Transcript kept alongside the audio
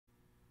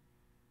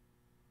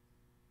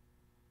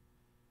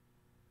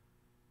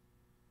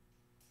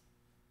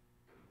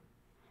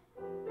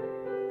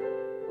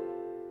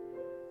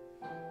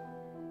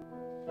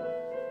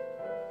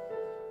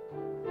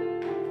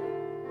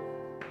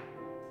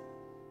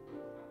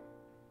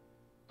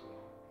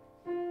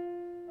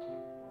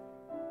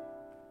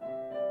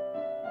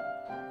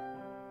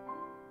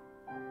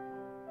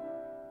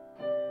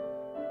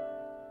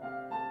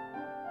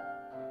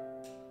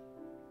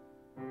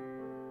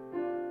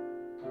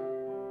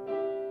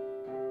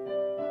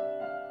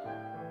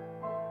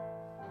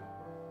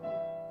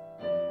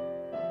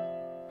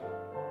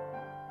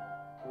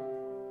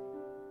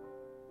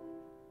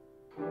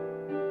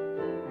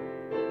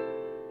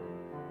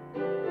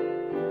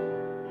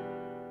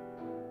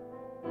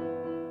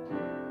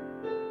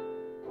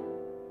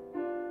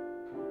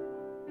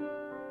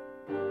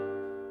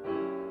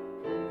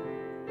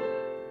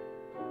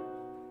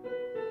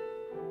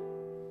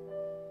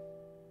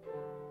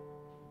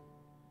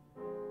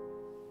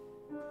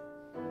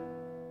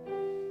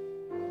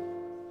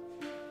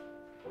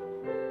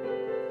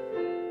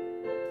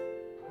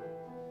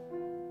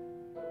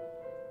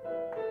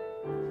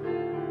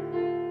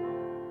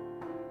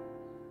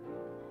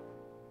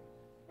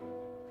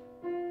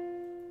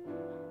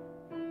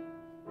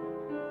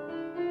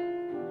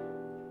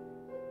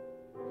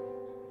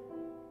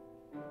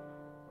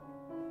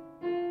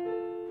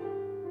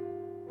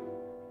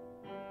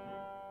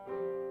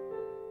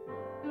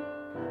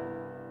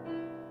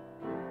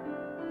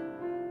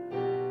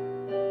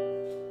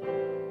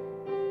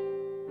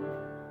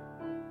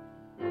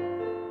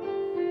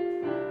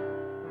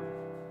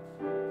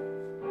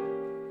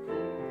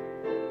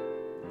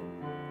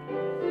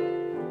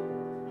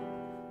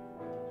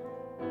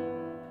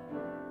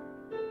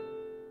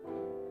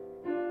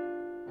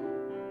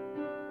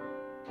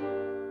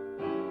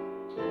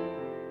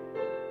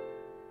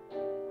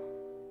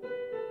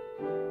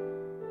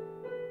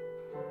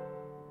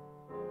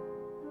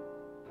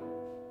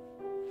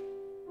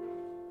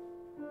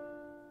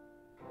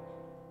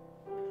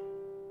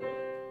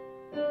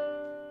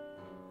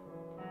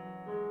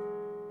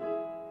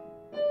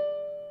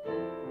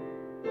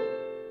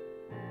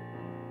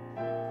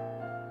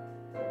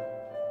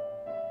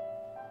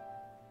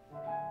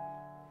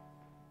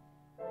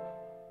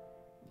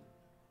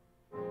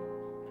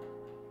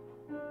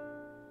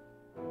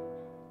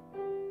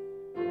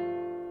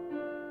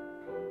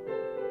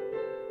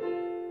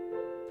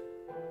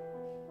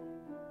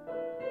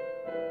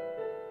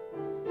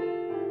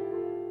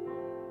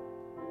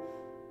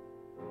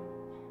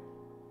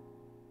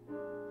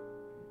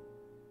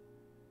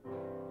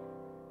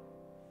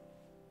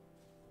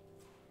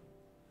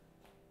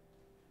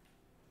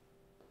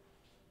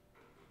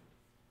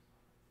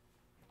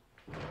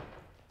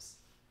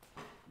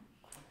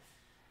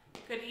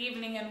Good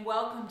evening and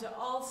welcome to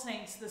All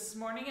Saints this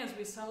morning as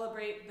we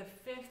celebrate the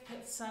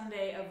 5th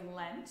Sunday of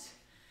Lent.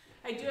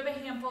 I do have a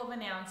handful of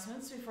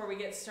announcements before we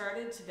get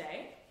started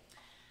today.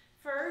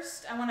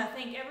 First, I want to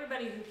thank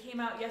everybody who came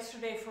out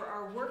yesterday for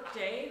our work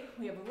day.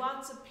 We have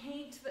lots of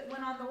paint that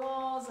went on the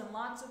walls and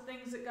lots of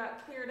things that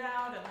got cleared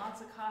out and lots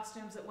of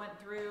costumes that went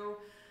through,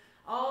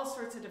 all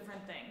sorts of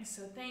different things.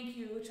 So thank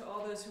you to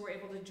all those who were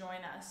able to join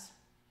us.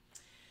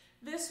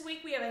 This week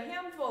we have a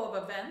handful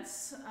of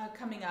events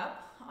coming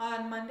up.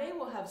 On Monday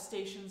we'll have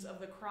Stations of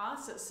the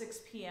Cross at 6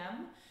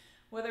 p.m.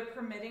 Weather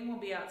permitting, we'll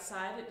be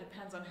outside. It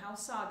depends on how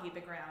soggy the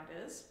ground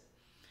is.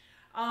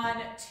 On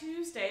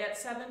Tuesday at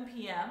 7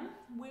 p.m.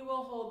 we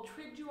will hold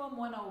Triduum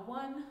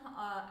 101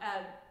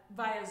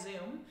 via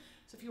Zoom.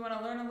 So if you want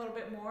to learn a little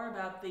bit more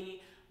about the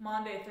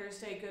Maundy,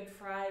 Thursday, Good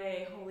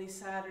Friday, Holy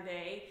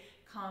Saturday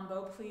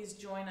combo, please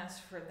join us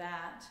for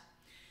that.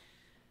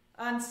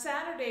 On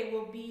Saturday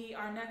will be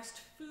our next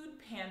food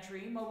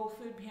pantry, mobile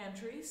food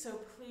pantry, so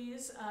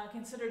please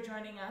consider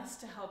joining us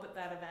to help at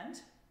that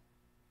event.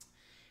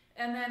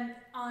 And then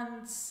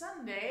on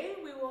Sunday,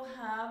 we will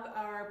have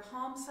our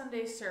Palm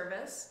Sunday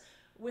service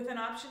with an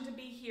option to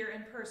be here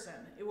in person.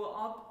 It will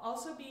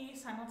also be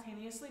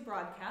simultaneously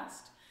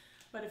broadcast,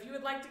 but if you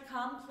would like to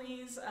come,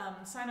 please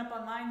sign up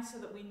online so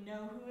that we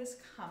know who is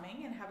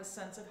coming and have a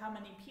sense of how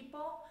many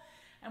people.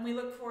 And we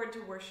look forward to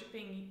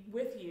worshiping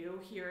with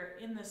you here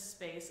in this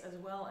space as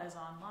well as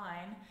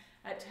online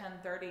at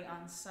 10:30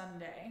 on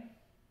Sunday.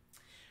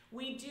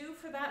 We do,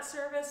 for that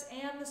service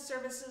and the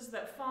services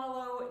that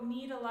follow,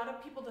 need a lot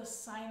of people to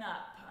sign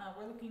up.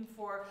 We're looking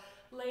for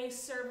lay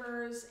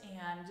servers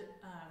and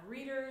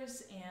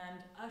readers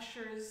and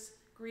ushers,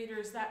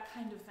 greeters, that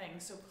kind of thing.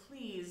 So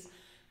please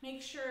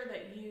make sure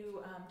that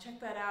you check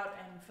that out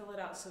and fill it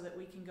out so that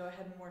we can go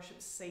ahead and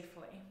worship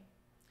safely.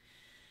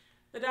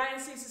 The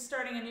Diocese is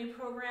starting a new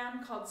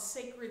program called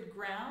Sacred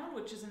Ground,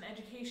 which is an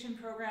education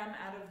program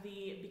out of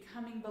the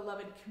Becoming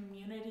Beloved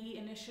Community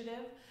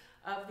initiative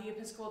of the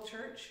Episcopal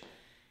Church.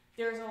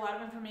 There's a lot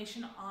of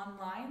information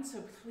online,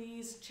 so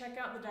please check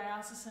out the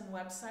diocesan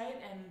website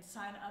and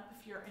sign up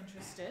if you're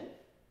interested.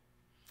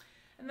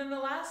 And then the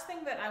last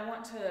thing that I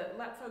want to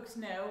let folks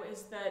know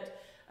is that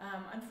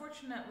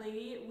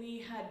unfortunately we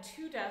had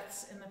 2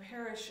 deaths in the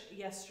parish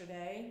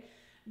yesterday.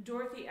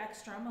 Dorothy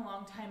Ekstrom, a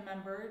longtime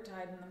member,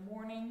 died in the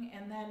morning,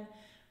 and then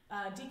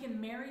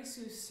Deacon Mary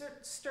Sue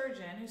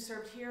Sturgeon, who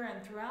served here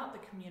and throughout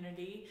the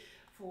community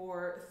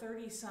for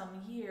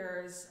 30-some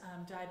years,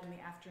 died in the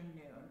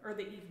afternoon, or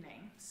the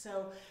evening.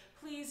 So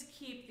please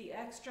keep the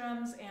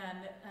Ekstroms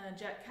and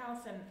Jet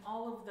Kauth and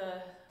all of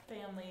the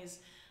families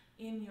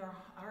in your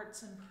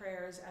hearts and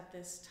prayers at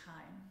this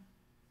time.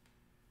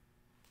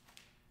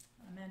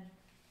 Amen.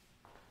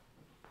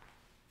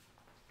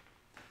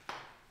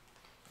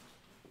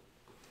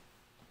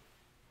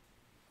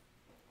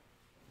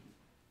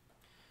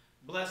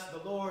 Bless the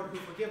Lord, who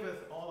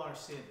forgiveth all our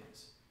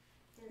sins.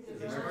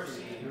 His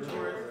mercy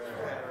endureth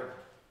forever.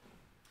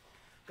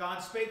 God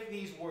spake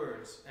these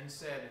words and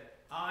said,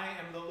 I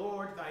am the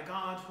Lord thy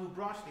God, who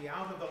brought thee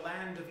out of the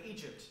land of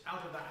Egypt,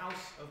 out of the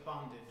house of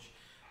bondage.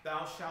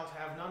 Thou shalt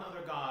have none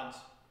other gods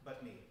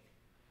but me.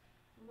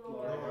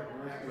 Lord,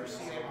 have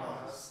mercy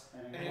upon us,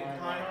 and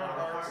incline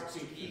our hearts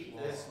to keep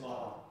this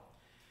law.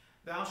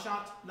 Thou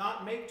shalt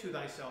not make to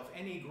thyself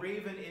any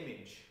graven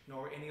image,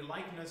 nor any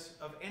likeness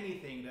of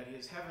anything that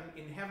is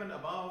in heaven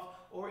above,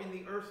 or in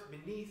the earth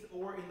beneath,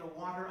 or in the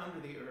water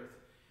under the earth.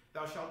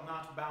 Thou shalt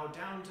not bow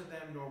down to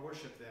them, nor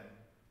worship them.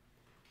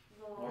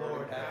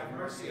 Lord, have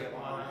mercy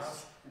upon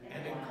us,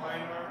 and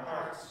incline our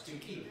hearts to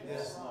keep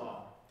this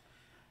law.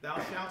 Thou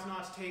shalt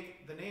not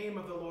take the name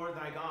of the Lord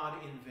thy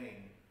God in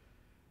vain.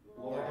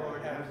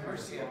 Lord, have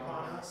mercy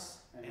upon us,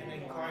 and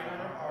incline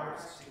our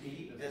hearts to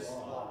keep this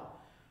law.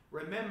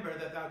 Remember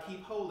that thou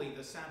keep holy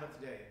the Sabbath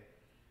day.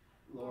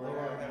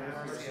 Lord,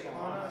 have mercy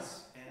upon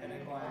us, and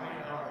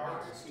incline our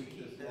hearts to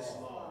keep this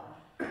law.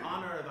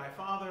 Honor thy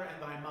father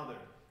and thy mother.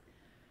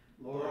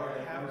 Lord,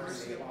 have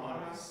mercy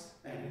upon us,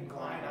 and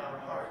incline our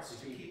hearts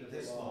to keep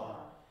this law.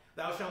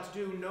 Thou shalt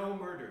do no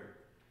murder.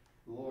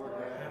 Lord,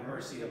 have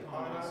mercy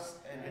upon us,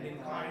 and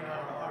incline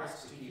our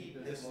hearts to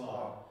keep this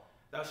law.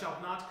 Thou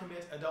shalt not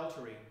commit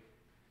adultery.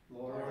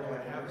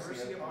 Lord, have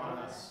mercy upon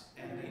us,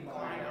 and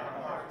incline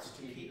our hearts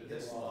to keep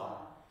this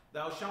law.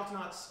 Thou shalt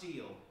not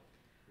steal.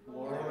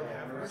 Lord,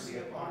 have mercy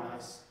upon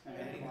us,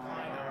 and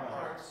incline our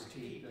hearts to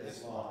keep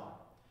this law.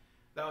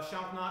 Thou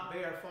shalt not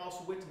bear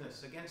false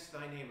witness against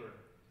thy neighbor.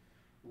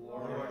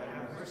 Lord,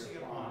 have mercy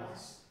upon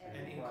us,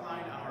 and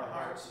incline our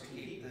hearts to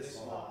keep this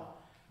law.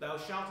 Thou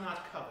shalt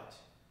not covet.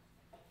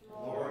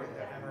 Lord,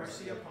 have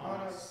mercy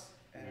upon us,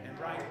 And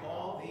write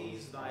all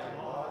these thy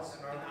laws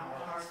in our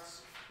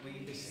hearts, we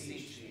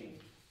beseech thee.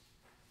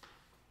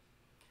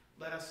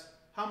 Let us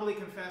humbly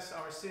confess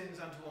our sins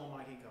unto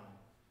Almighty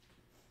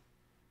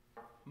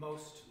God.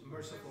 Most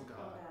merciful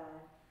God,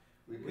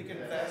 we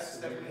confess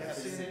that we have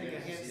sinned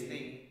against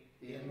thee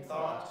in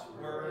thought,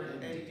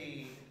 word, and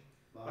deed,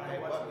 by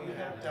what we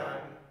have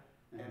done,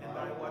 and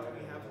by what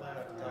we have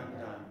left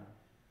undone.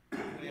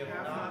 We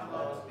have not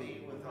loved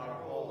thee with our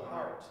whole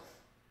heart,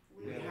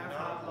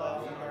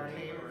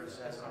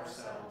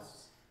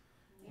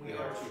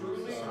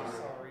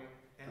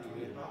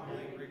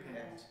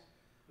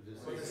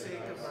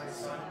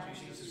 Son,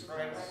 Jesus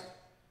Christ,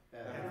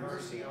 have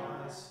mercy on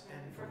us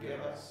and forgive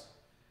us,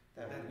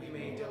 that we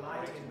may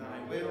delight in thy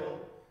will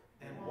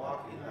and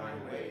walk in thy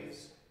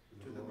ways,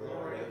 to the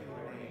glory of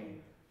your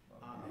name.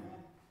 Amen.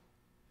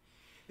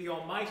 The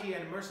Almighty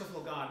and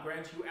merciful God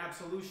grant you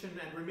absolution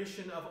and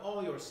remission of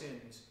all your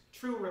sins,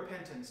 true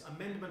repentance,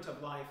 amendment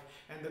of life,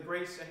 and the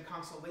grace and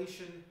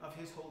consolation of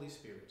his Holy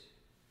Spirit.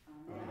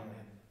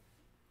 Amen.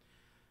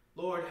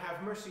 Lord,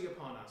 have mercy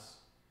upon us.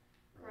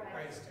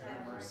 Christ,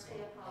 have mercy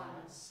upon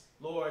us.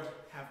 Lord,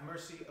 have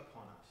mercy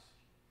upon us.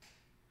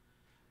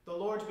 The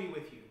Lord be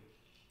with you.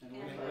 And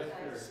with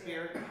thy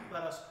spirit.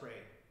 Let us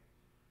pray.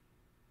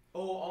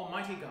 O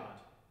Almighty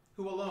God,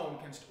 who alone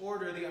canst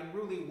order the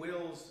unruly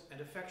wills and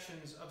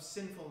affections of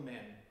sinful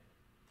men,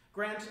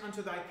 grant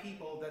unto thy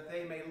people that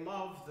they may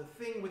love the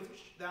thing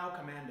which thou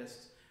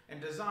commandest,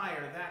 and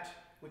desire that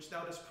which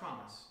thou dost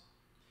promise,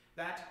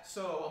 that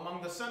so,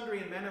 among the sundry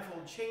and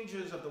manifold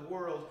changes of the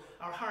world,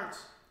 our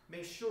hearts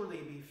may surely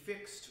be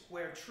fixed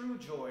where true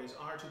joys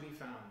are to be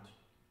found.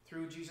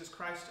 Through Jesus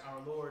Christ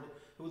our Lord,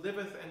 who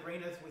liveth and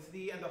reigneth with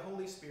thee and the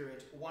Holy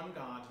Spirit, one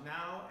God,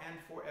 now and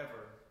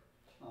forever.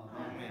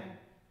 Amen.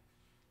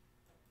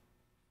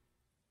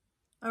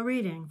 A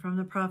reading from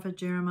the prophet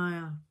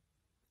Jeremiah.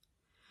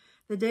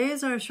 The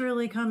days are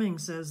surely coming,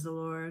 says the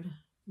Lord,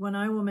 when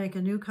I will make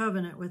a new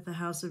covenant with the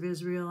house of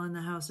Israel and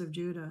the house of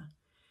Judah.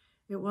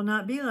 It will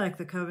not be like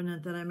the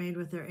covenant that I made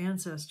with their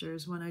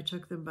ancestors when I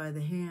took them by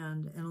the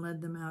hand and led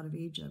them out of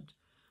Egypt,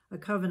 a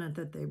covenant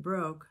that they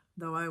broke,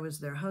 though I was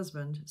their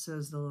husband,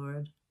 says the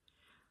Lord.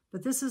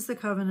 But this is the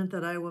covenant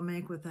that I will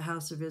make with the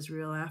house of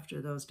Israel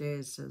after those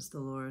days, says the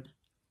Lord.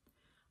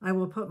 I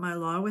will put my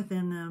law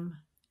within them,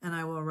 and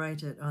I will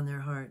write it on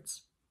their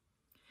hearts.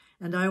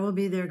 And I will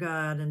be their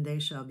God, and they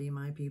shall be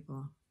my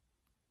people.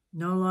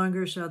 No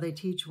longer shall they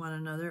teach one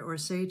another or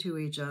say to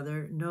each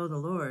other, Know the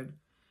Lord,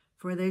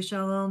 for they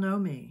shall all know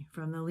me,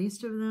 from the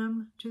least of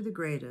them to the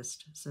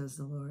greatest, says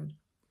the Lord.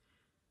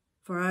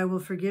 For I will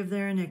forgive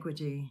their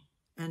iniquity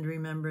and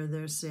remember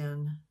their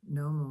sin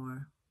no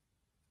more.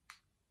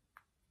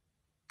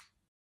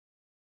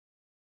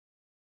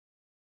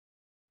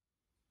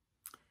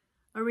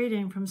 A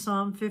reading from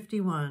Psalm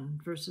 51,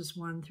 verses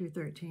 1 through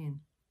 13.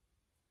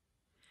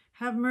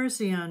 Have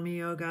mercy on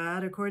me, O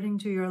God, according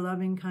to your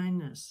loving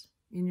kindness.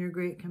 In your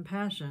great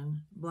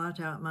compassion, blot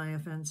out my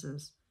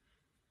offenses.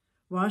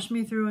 Wash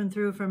me through and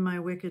through from my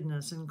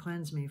wickedness and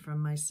cleanse me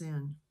from my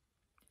sin.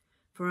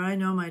 For I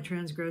know my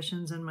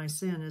transgressions and my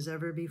sin is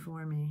ever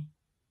before me.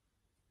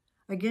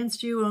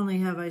 Against you only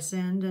have I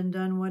sinned and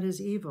done what is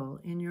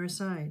evil in your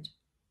sight.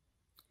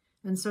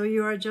 And so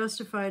you are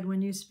justified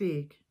when you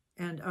speak,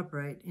 and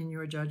upright in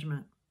your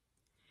judgment.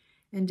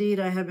 Indeed,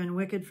 I have been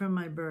wicked from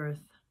my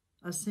birth,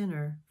 a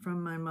sinner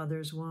from my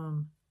mother's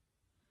womb.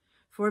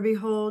 For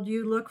behold,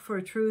 you look for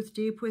truth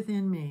deep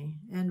within me,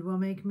 and will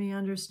make me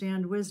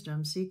understand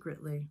wisdom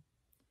secretly.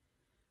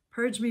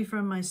 Purge me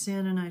from my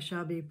sin, and I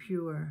shall be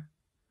pure.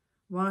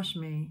 Wash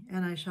me,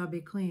 and I shall be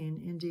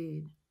clean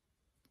indeed.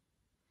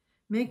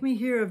 Make me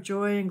hear of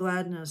joy and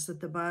gladness,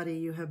 that the body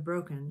you have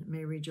broken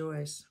may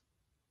rejoice.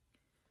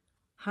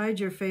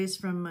 Hide your face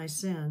from my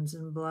sins,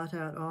 and blot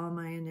out all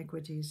my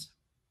iniquities.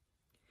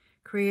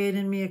 Create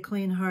in me a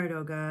clean heart,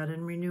 O God,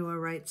 and renew a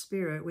right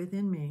spirit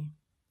within me.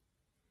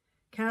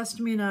 Cast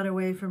me not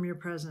away from your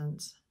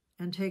presence,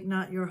 and take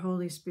not your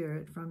Holy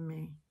Spirit from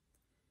me.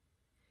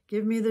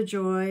 Give me the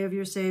joy of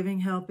your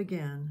saving help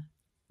again,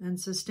 and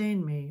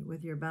sustain me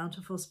with your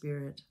bountiful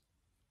Spirit.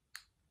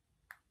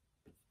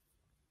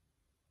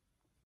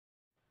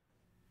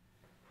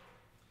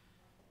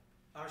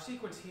 Our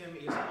sequence hymn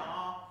is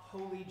Ah,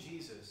 Holy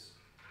Jesus.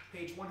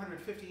 Page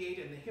 158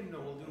 in the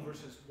hymnal will do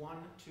verses 1,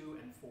 2,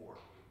 and 4.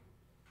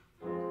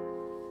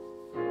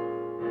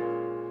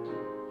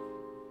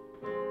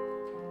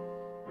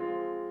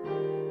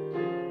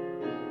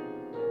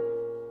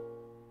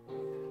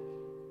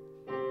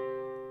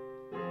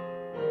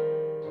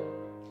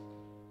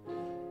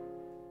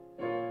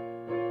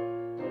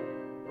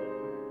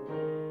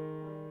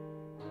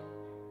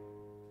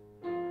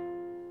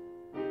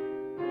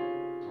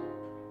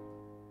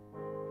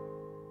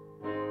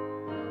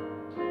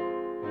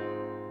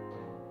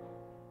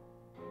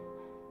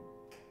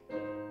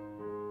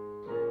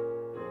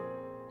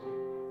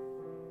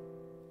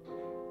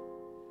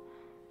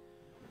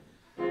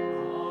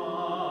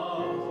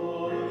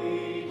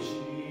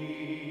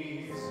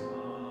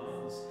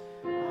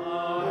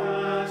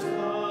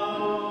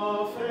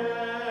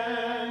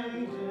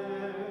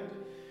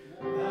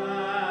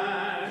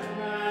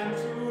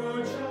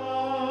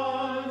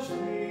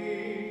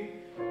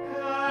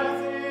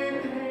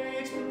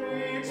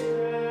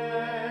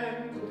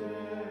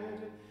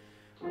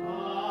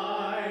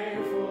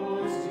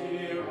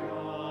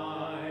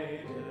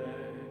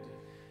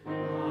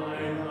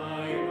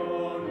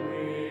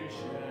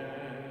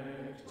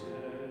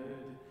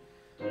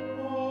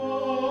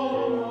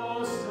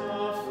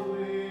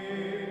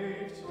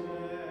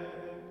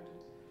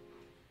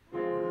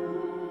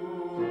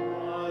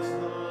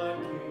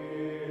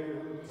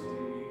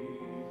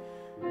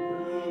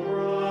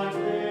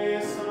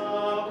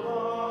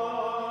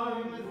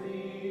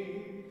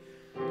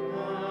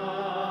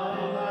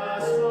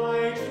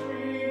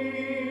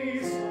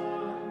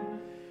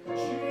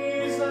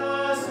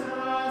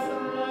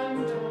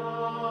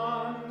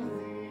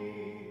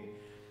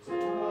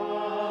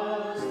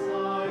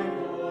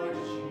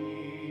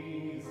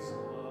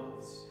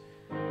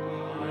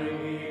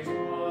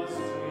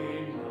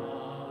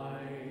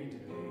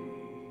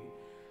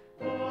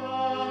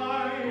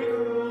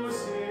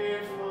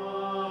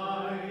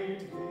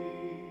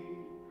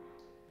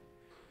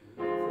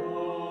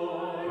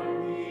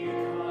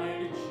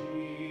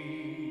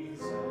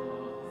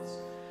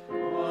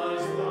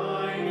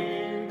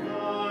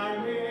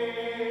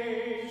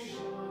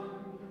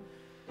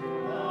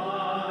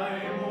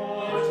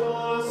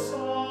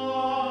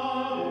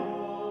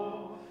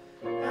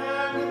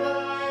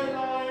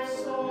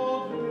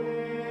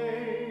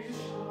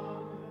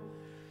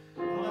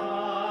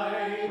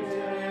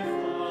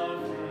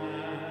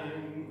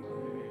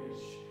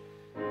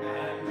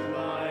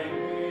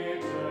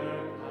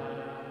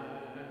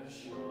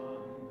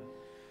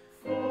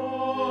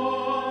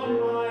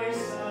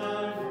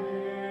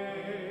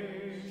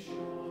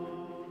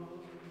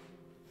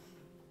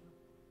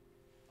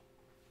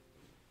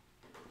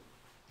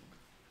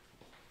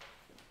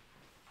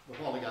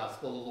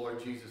 Gospel of the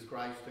Lord Jesus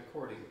Christ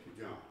according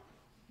to John.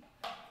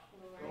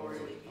 Glory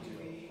to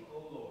thee, O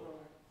Lord.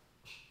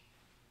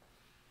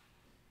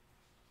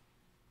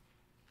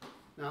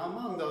 Now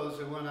among those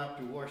who went up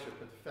to worship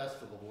at the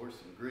festival were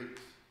some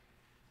Greeks.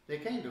 They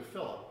came to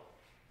Philip,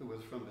 who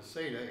was from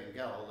Bethsaida in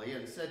Galilee,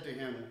 and said to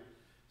him,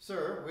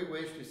 "Sir, we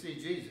wish to see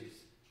Jesus."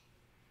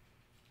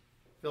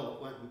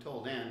 Philip went and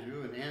told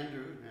Andrew, and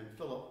Andrew and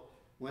Philip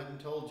went and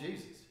told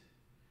Jesus.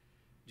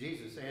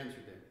 Jesus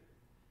answered them,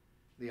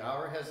 "The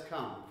hour has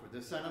come for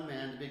the Son of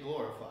Man to be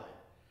glorified.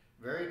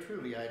 Very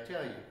truly I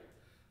tell you,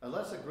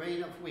 unless a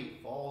grain of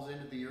wheat falls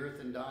into the earth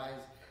and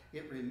dies,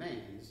 it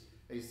remains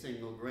a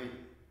single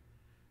grain.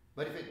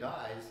 But if it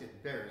dies,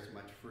 it bears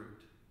much fruit.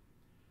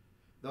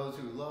 Those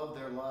who love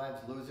their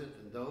lives lose it,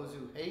 and those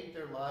who hate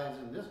their lives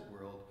in this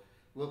world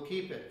will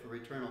keep it for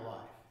eternal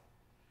life.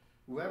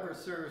 Whoever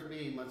serves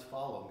me must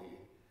follow me,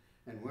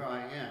 and where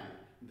I am,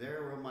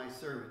 there will my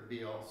servant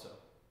be also.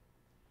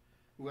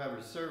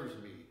 Whoever serves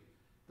me,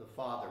 the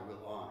Father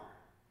will honor.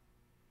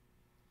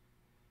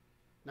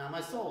 Now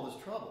my soul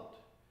is troubled,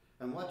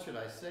 and what should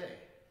I say?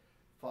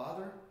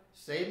 Father,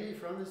 save me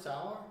from this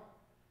hour?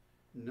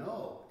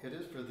 No, it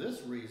is for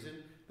this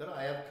reason that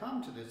I have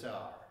come to this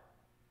hour.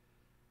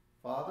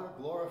 Father,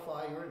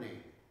 glorify your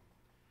name."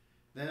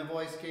 Then a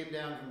voice came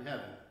down from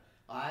heaven.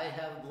 "I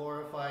have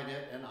glorified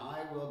it, and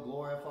I will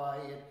glorify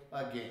it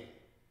again."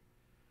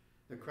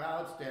 The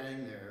crowd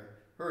standing there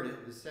heard it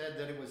and said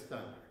that it was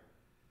thunder.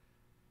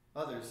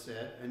 Others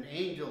said, "An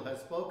angel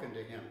has spoken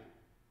to him."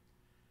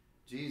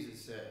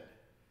 Jesus said,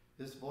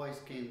 "This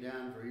voice came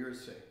down for your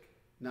sake,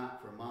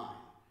 not for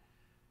mine.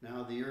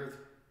 Now the earth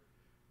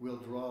will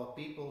draw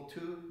people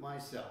to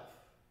myself.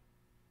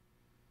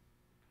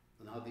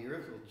 Now the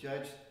earth will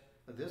judge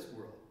this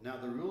world. Now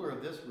the ruler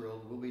of this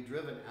world will be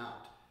driven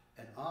out,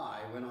 and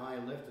I, when I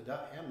am lifted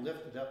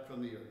up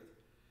from the earth,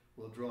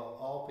 will draw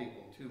all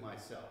people to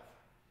myself."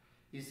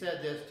 He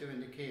said this to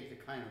indicate the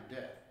kind of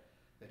death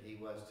that he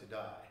was to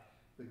die.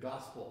 The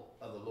Gospel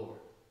of the Lord.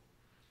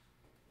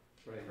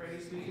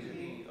 Praise be to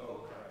thee, O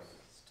Christ.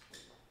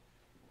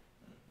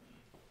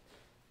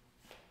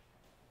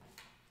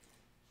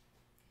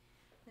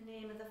 In the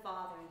name of the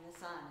Father, and the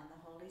Son, and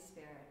the Holy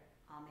Spirit.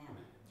 Amen.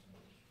 Amen.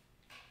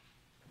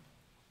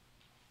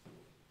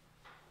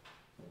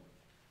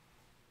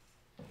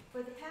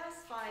 For the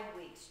past 5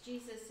 weeks,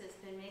 Jesus has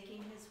been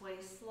making his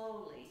way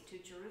slowly to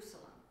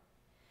Jerusalem.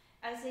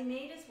 As he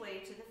made his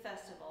way to the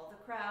festival,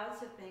 the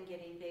crowds have been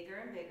getting bigger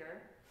and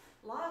bigger.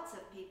 Lots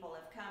of people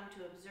have come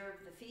to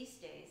observe the feast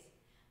days,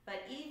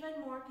 but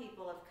even more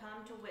people have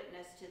come to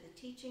witness to the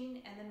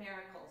teaching and the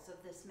miracles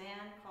of this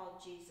man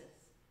called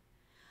Jesus.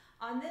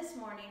 On this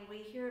morning,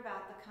 we hear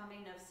about the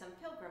coming of some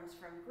pilgrims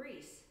from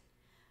Greece.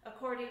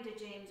 According to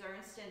James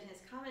Ernst in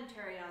his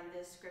commentary on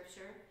this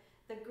scripture,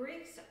 the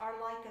Greeks are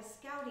like a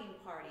scouting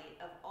party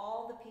of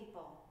all the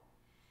people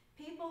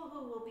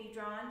who will be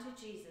drawn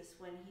to Jesus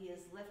when he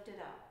is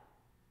lifted up.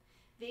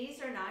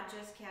 These are not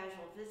just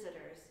casual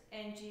visitors,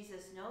 and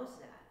Jesus knows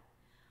that.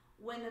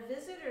 When the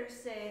visitors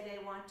say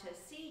they want to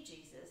see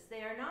Jesus,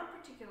 they are not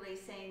particularly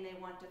saying they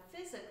want to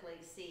physically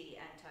see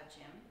and touch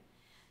him.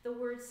 The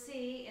word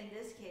 "see" in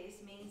this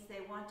case means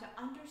they want to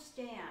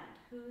understand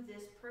who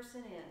this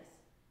person is.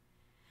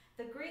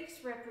 The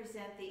Greeks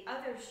represent the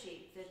other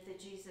sheep that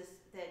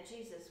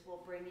Jesus will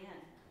bring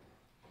in.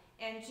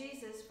 And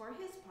Jesus, for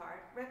his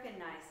part,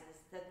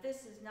 recognizes that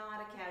this is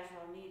not a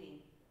casual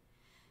meeting.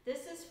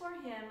 This is for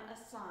him a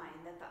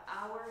sign that the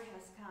hour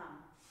has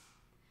come.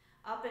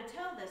 Up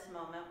until this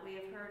moment, we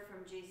have heard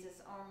from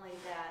Jesus only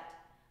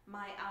that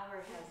 "my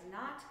hour has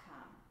not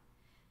come."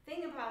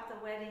 Think about the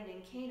wedding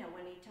in Cana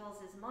when he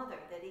tells his mother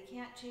that he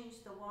can't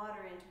change the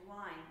water into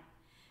wine.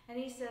 And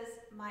he says,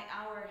 "My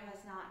hour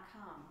has not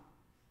come."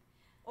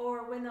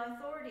 Or when the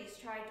authorities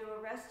tried to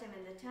arrest him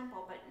in the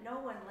temple, but no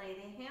one laid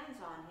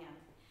hands on him.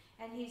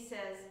 And he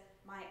says,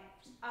 "My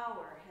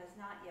hour has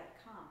not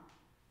yet come."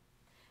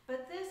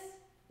 But this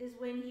is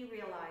when he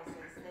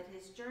realizes that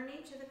his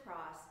journey to the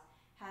cross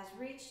has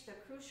reached the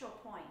crucial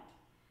point.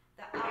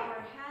 The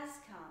hour has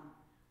come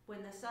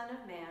when the Son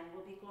of Man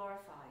will be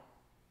glorified.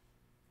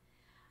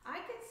 I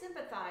can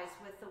sympathize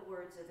with the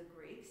words of the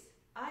Greeks.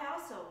 I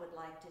also would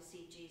like to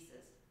see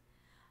Jesus.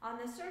 On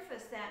the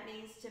surface, that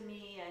means to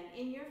me an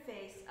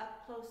in-your-face,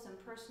 up-close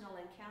and personal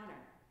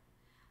encounter.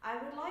 I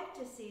would like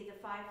to see the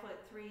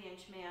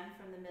 5'3" man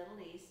from the Middle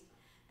East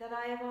that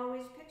I have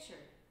always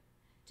pictured,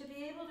 to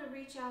be able to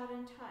reach out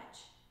and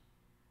touch.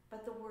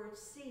 But the word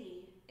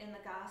 "see" in the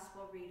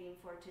gospel reading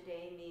for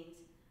today means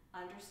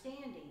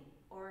understanding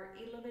or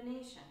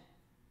illumination.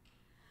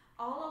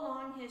 All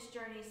along his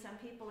journey, some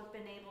people have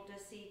been able to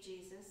see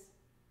Jesus,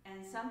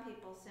 and some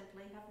people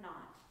simply have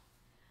not.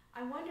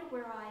 I wonder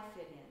where I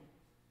fit in.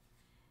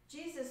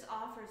 Jesus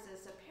offers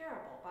us a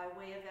parable by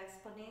way of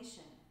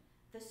explanation,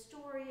 the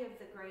story of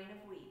the grain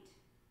of wheat.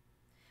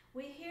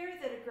 We hear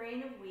that a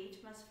grain of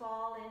wheat must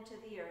fall into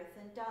the earth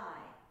and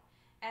die,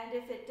 and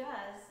if it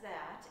does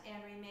that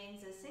and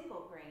remains a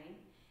single grain,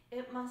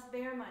 it must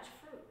bear much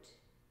fruit.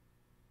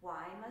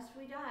 Why must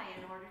we die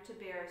in order to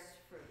bear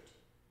fruit?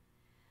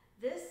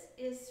 This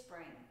is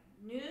spring.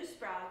 New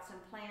sprouts and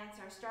plants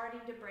are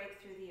starting to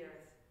break through the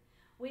earth.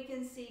 We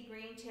can see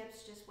green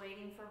tips just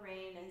waiting for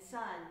rain and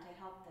sun to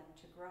help them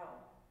to grow.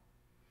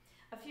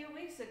 A few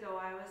weeks ago,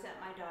 I was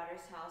at my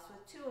daughter's house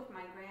with two of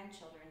my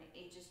grandchildren,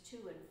 ages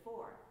 2 and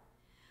 4.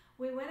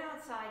 We went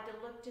outside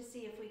to look to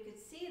see if we could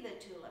see the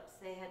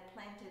tulips they had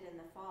planted in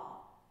the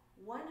fall.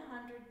 100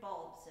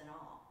 bulbs in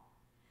all.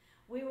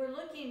 We were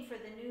looking for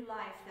the new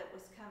life that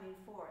was coming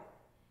forth,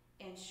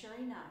 and sure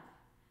enough,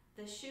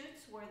 the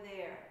shoots were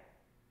there.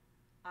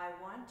 I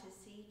want to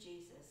see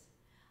Jesus.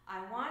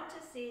 I want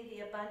to see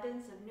the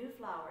abundance of new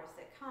flowers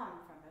that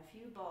come from a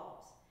few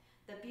bulbs,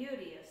 the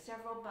beauty of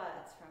several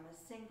buds from a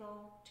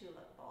single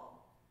tulip bulb.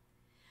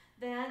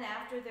 Then,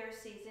 after their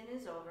season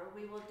is over,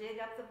 we will dig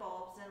up the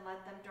bulbs and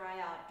let them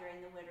dry out during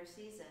the winter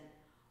season,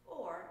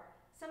 or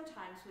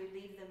sometimes we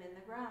leave them in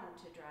the ground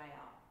to dry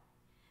out.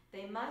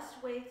 They must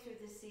wait through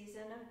the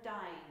season of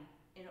dying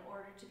in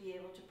order to be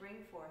able to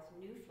bring forth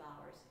new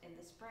flowers in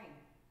the spring.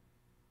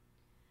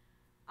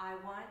 I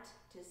want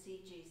to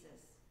see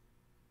Jesus,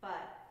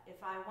 but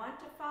if I want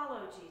to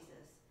follow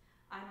Jesus,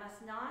 I must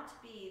not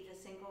be the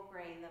single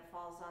grain that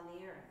falls on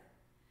the earth.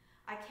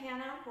 I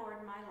cannot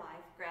hoard my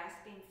life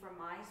grasping for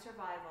my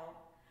survival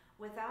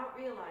without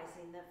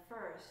realizing that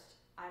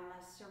first I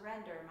must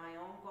surrender my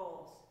own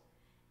goals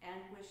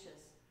and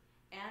wishes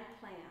and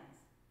plans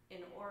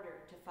in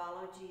order to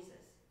follow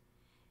Jesus,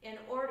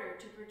 in order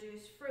to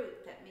produce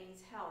fruit that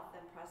means health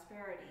and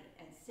prosperity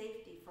and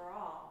safety for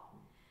all.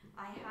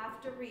 I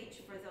have to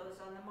reach for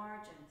those on the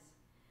margins,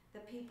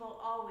 the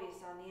people always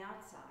on the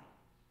outside.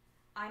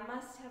 I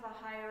must have a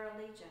higher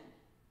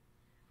allegiance,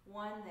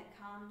 one that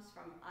comes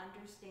from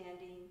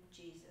understanding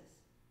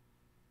Jesus.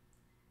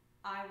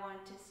 I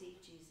want to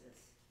seek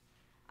Jesus.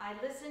 I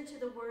listen to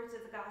the words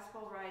of the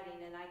gospel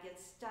writing and I get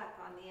stuck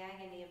on the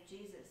agony of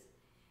Jesus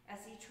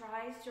as he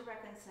tries to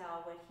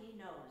reconcile what he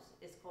knows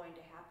is going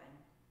to happen.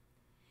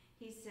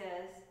 He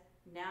says,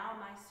 "Now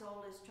my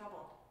soul is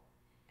troubled.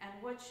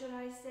 And what should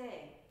I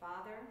say?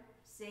 Father,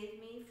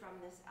 save me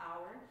from this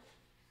hour?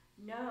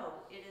 No,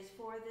 it is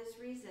for this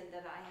reason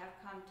that I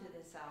have come to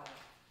this hour."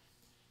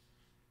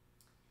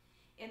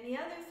 In the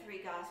other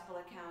 3 gospel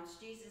accounts,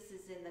 Jesus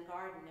is in the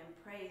garden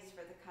and prays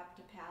for the cup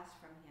to pass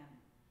from him.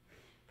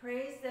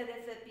 Prays that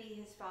if it be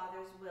his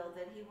Father's will,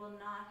 that he will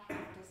not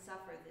have to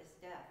suffer this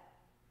death.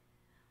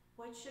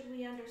 What should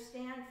we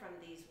understand from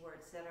these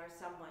words that are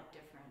somewhat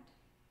different?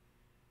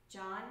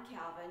 John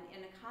Calvin,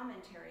 in a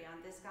commentary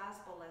on this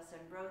gospel lesson,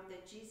 wrote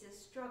that Jesus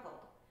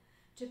struggled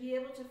to be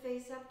able to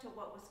face up to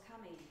what was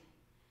coming.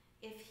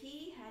 If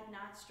he had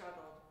not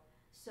struggled,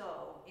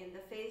 so in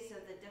the face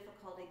of the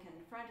difficulty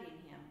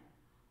confronting him,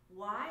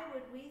 why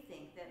would we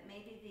think that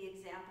maybe the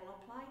example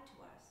applied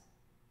to us?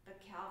 But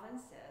Calvin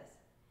says,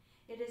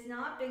 "It has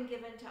not been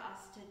given to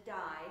us to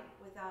die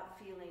without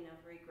feeling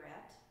of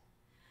regret.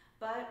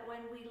 But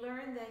when we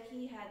learn that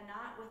he had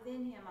not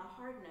within him a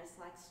hardness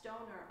like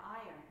stone or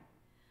iron,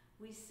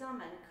 we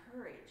summon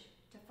courage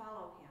to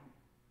follow him."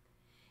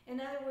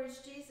 In other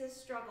words,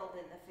 Jesus struggled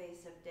in the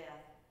face of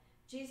death.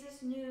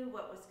 Jesus knew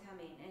what was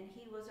coming, and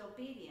he was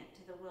obedient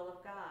to the will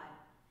of God.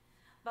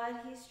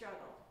 But he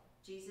struggled.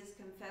 Jesus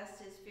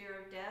confessed his fear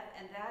of death,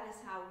 and that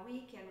is how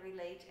we can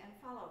relate and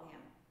follow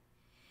him.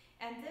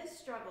 And this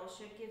struggle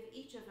should give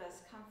each of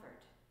us comfort.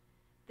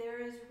 There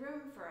is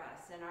room for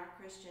us in our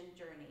Christian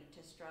journey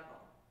to struggle.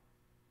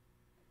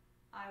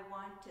 I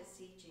want to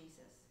see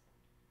Jesus.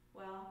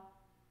 Well,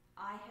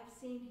 I have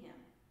seen him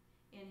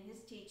in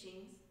his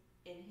teachings,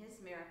 in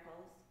his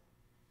miracles.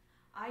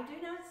 I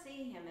do not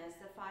see him as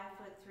the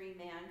 5'3"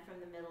 man from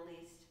the Middle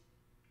East,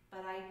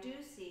 but I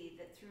do see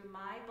that through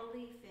my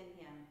belief in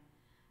him,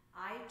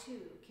 I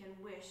too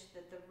can wish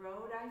that the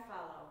road I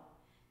follow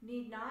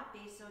need not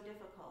be so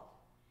difficult,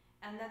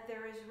 and that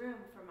there is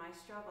room for my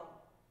struggle.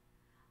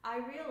 I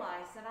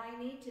realize that I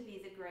need to be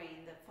the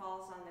grain that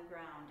falls on the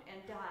ground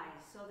and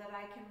dies so that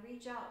I can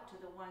reach out to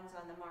the ones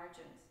on the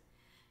margins,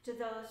 to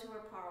those who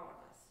are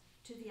powerless,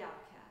 to the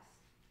outcast.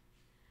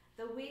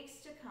 The weeks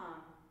to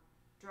come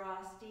draw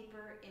us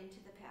deeper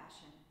into the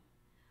Passion.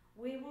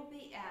 We will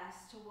be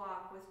asked to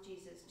walk with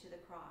Jesus to the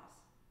cross.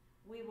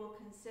 We will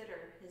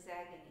consider his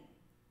agony.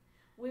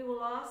 We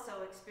will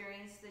also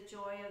experience the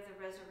joy of the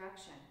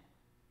resurrection.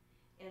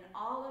 In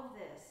all of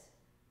this,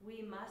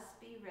 we must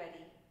be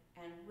ready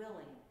and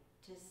willing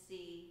to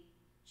see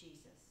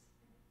Jesus.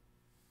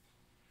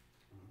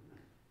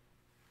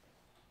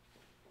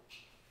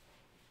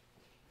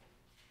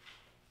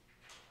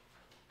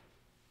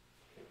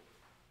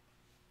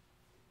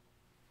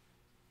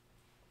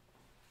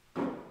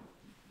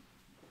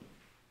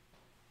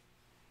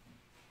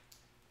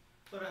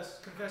 Let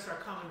us confess our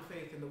common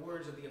faith in the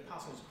words of the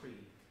Apostles'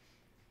 Creed.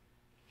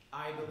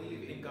 I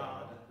believe in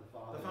God, the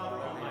Father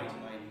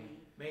Almighty,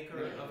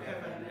 maker of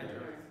heaven and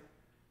earth,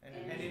 and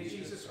in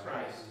Jesus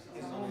Christ,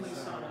 his only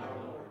Son, our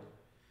Lord,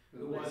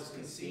 who was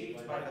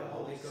conceived by the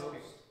Holy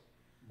Ghost,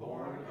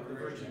 born of the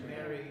Virgin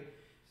Mary,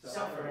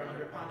 suffered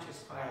under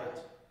Pontius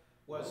Pilate,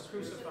 was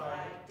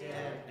crucified,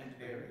 dead, and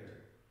buried.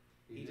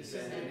 He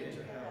descended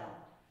into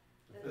hell.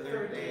 The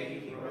third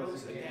day he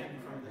rose again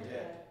from the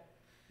dead.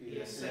 He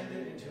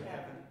ascended into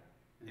heaven,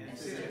 and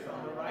sitteth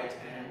on the right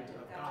hand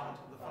of God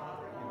the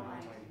Father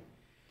Almighty.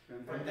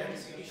 From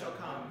thence he shall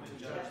come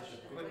to judge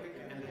the quick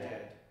and the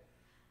dead.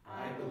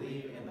 I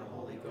believe in the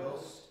Holy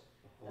Ghost,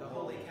 the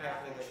Holy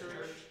Catholic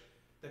Church,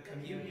 the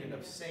communion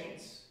of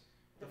saints,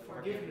 the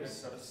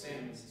forgiveness of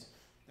sins,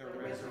 the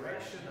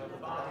resurrection of the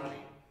body,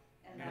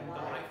 and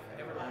life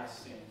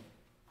everlasting.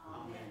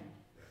 Amen.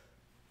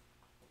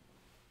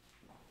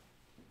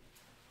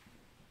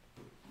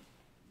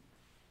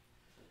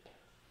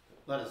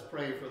 Let us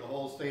pray for the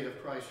whole state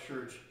of Christ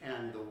Church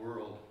and the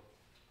world.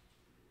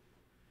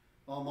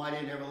 Almighty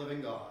and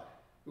ever-living God,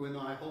 who in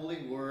thy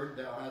holy word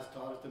thou hast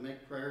taught us to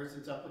make prayers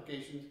and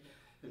supplications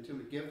and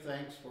to give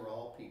thanks for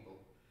all people.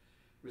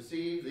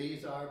 Receive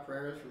these our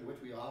prayers from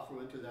which we offer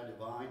unto thy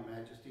divine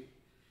majesty,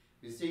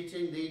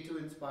 beseeching thee to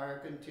inspire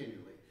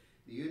continually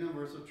the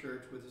universal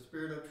church with the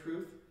spirit of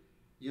truth,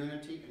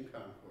 unity, and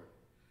concord,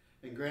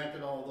 and grant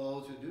that all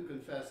those who do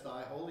confess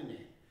thy holy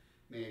name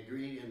may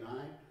agree in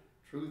thy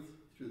truth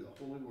through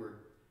the holy word,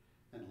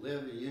 and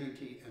live in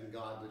unity and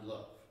godly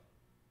love.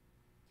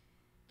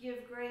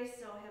 Give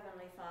grace, O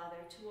Heavenly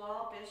Father, to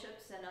all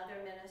bishops and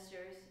other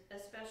ministers,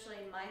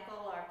 especially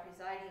Michael, our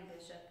presiding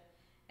bishop,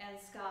 and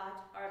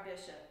Scott, our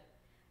bishop,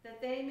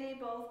 that they may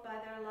both by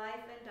their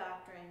life and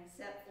doctrine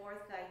set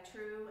forth thy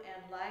true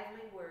and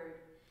lively word,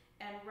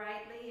 and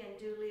rightly and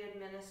duly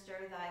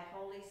administer thy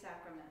holy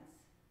sacraments.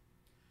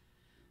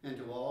 And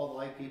to all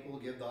thy people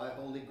give thy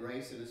holy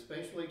grace, and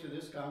especially to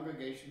this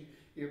congregation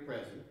here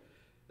present,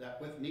 that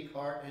with meek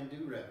heart and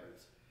due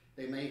reverence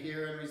they may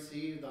hear and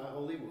receive thy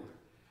holy word,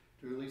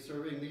 truly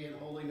serving thee in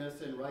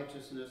holiness and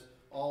righteousness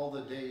all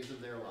the days of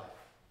their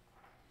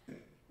life.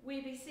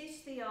 We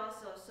beseech thee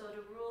also so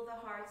to rule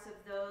the hearts of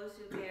those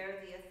who bear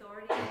the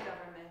authority of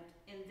government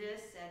in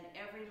this and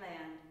every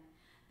land,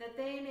 that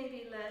they may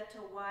be led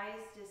to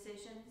wise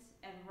decisions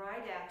and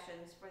right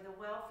actions for the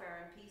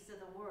welfare and peace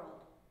of the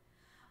world.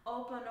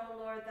 Open, O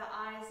Lord, the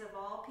eyes of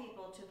all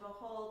people to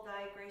behold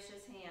thy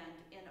gracious hand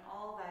in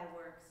all thy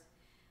works,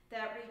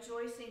 that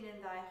rejoicing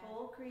in thy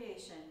whole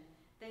creation,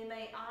 they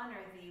may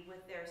honor thee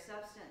with their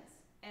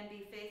substance, and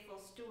be faithful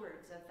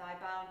stewards of thy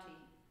bounty.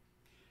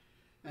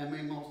 And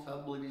we most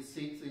humbly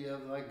beseech thee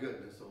of thy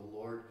goodness, O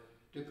Lord,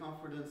 to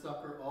comfort and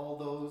succor all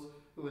those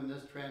who in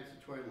this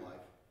transitory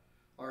life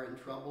are in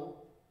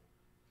trouble,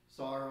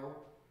 sorrow,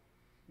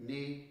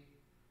 need,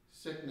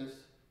 sickness,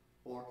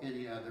 or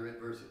any other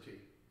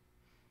adversity.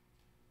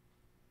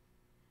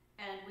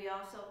 And we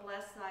also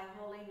bless thy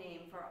holy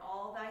name for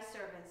all thy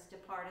servants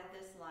departed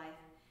this life,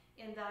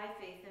 in thy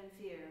faith and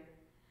fear,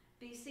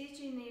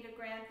 beseeching thee to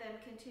grant them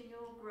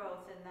continual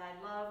growth in thy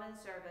love and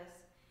service,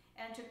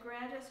 and to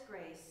grant us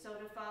grace so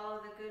to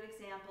follow the good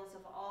examples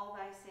of all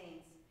thy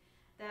saints,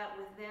 that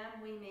with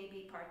them we may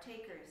be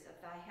partakers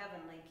of thy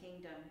heavenly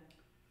kingdom.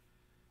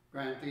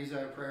 Grant these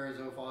our prayers,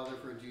 O Father,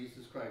 for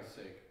Jesus Christ's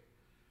sake,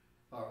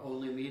 our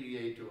only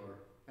mediator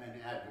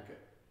and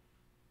advocate.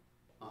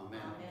 Amen.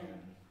 Amen.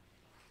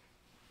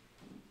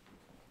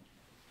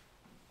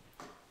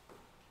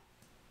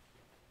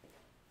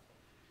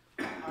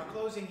 Our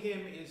closing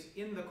hymn is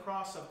In the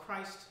Cross of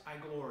Christ I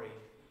Glory,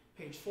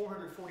 page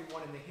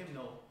 441 in the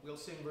hymnal. We'll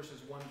sing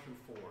verses 1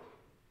 through 4.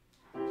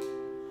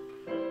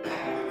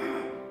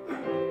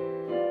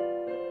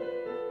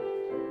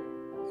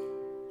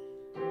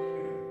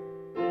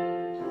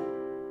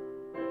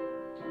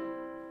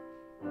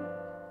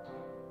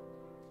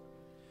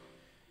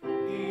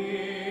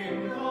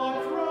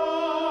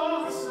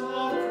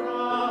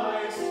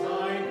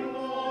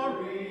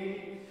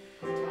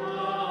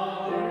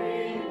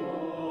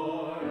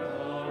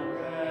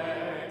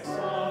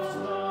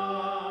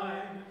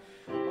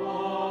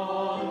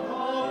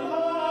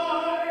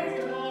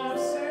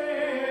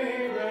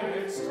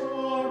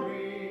 Story.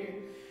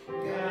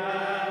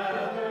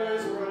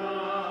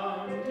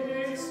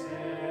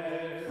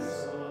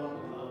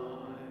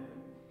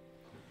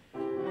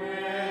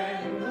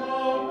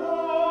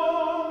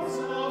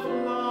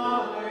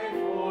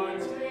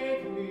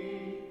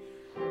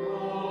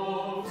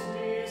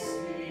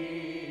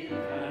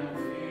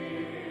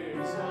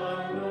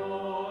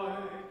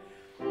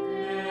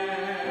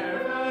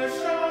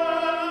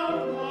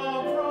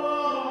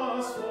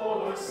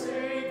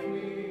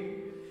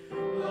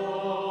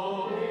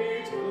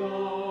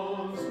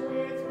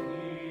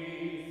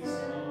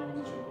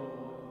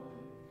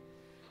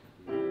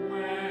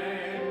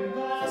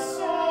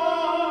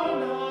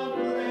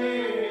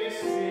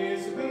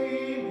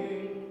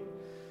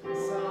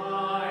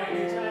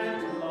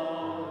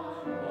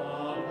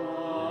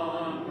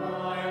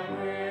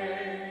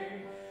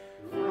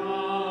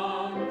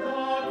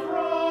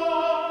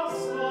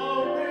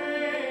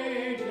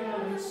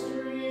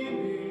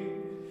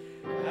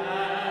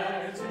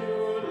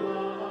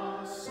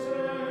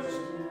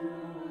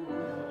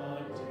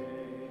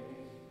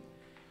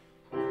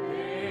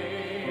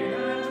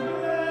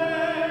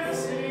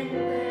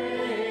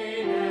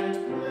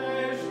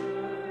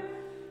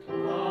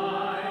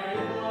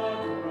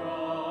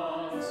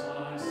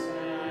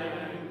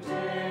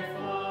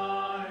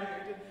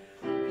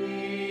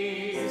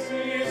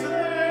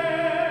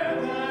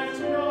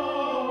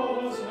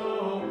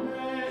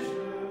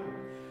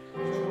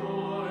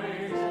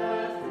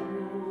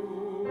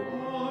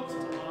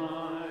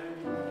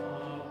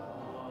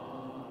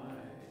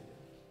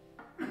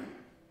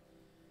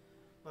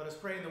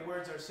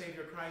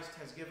 Savior Christ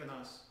has given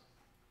us,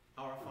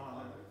 Our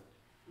Father,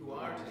 who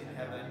art in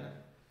heaven,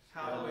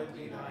 hallowed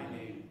be thy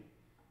name.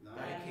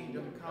 Thy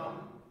kingdom come,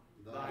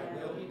 thy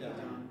will be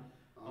done,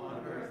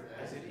 on earth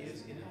as it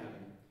is in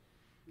heaven.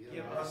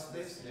 Give us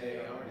this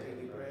day our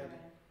daily bread,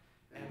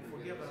 and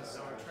forgive us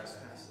our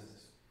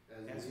trespasses,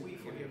 as we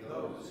forgive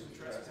those who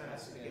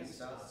trespass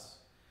against us.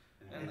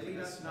 And lead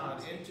us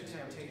not into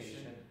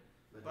temptation,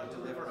 but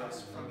deliver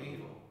us from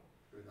evil.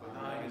 For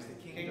thine is the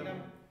kingdom,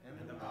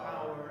 and the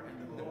power,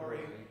 and the glory,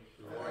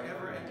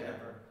 forever and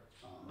ever.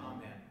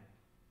 Amen.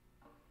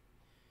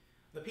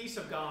 The peace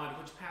of God,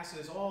 which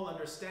passes all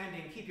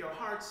understanding, keep your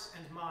hearts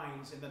and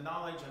minds in the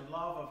knowledge and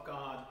love of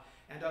God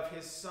and of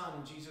his Son,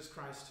 Jesus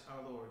Christ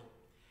our Lord.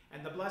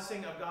 And the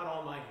blessing of God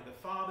Almighty, the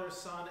Father,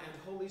 Son, and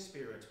Holy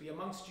Spirit be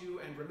amongst you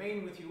and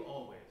remain with you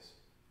always.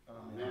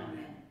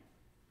 Amen.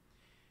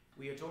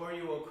 We adore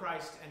you, O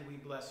Christ, and we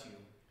bless you.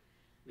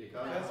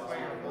 Because by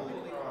your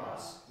holy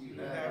cross you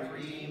have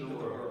redeemed the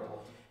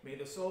world. May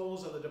the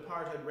souls of the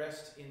departed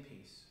rest in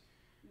peace.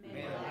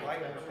 May the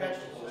light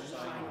perpetual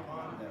shine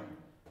upon them.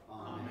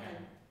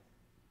 Amen.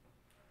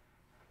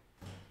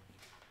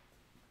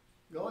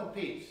 Go in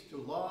peace to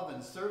love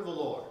and serve the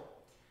Lord.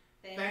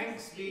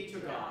 Thanks be to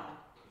God.